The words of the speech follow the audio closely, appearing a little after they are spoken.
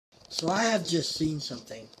So I have just seen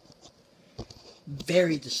something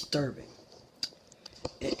very disturbing.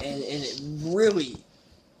 And it really,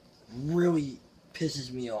 really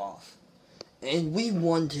pisses me off. And we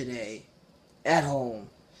won today at home.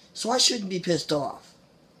 So I shouldn't be pissed off.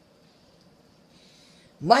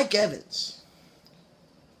 Mike Evans.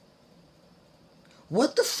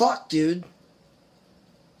 What the fuck, dude?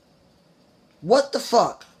 What the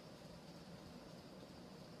fuck?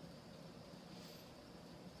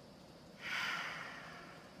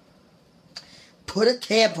 Put a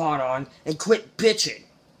tampon on and quit bitching.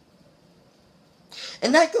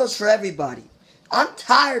 And that goes for everybody. I'm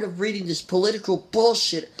tired of reading this political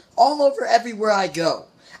bullshit all over everywhere I go.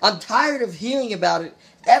 I'm tired of hearing about it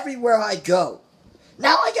everywhere I go.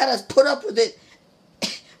 Now I gotta put up with it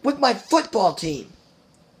with my football team.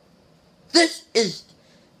 This is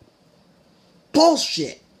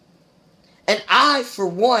bullshit. And I, for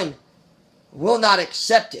one, will not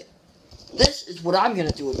accept it. This is what I'm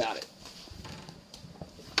gonna do about it.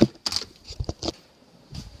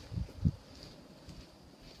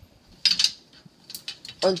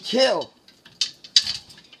 Until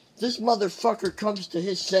this motherfucker comes to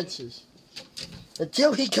his senses.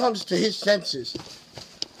 Until he comes to his senses.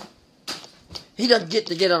 He doesn't get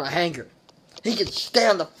to get on a hanger. He can stay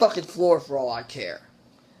on the fucking floor for all I care.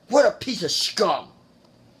 What a piece of scum.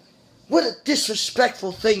 What a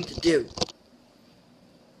disrespectful thing to do.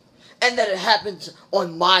 And that it happens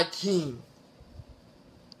on my team.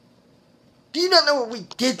 Do you not know what we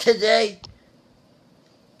did today?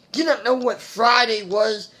 Do you not know what Friday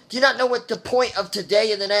was? Do you not know what the point of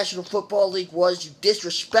today in the National Football League was, you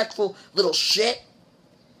disrespectful little shit?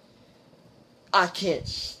 I can't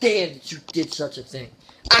stand that you did such a thing.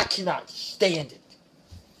 I cannot stand it.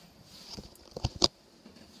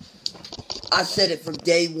 I said it from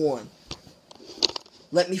day one.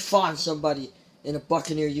 Let me find somebody in a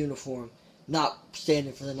Buccaneer uniform not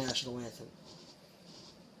standing for the national anthem.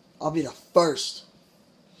 I'll be the first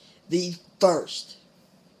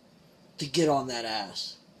to get on that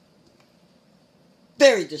ass.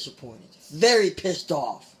 Very disappointed. Very pissed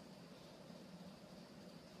off.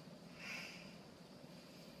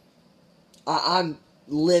 I'm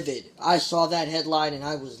livid. I saw that headline and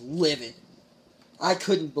I was livid. I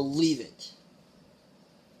couldn't believe it.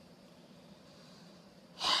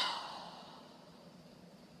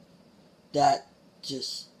 That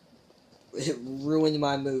just, it ruined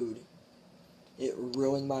my mood. It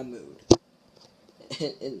ruined my mood.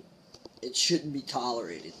 And it shouldn't be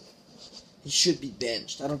tolerated. He should be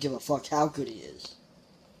benched. I don't give a fuck how good he is.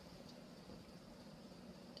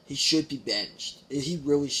 He should be benched. He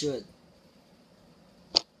really should.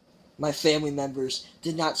 My family members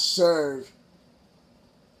did not serve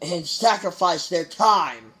and sacrifice their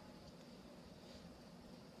time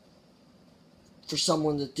for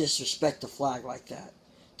someone to disrespect the flag like that.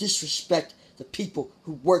 Disrespect the people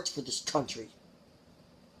who worked for this country.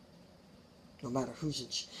 No matter who's in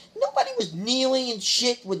shit. Nobody was kneeling and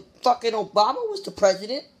shit when fucking Obama was the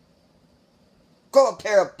president. Grow a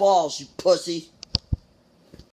pair of balls, you pussy.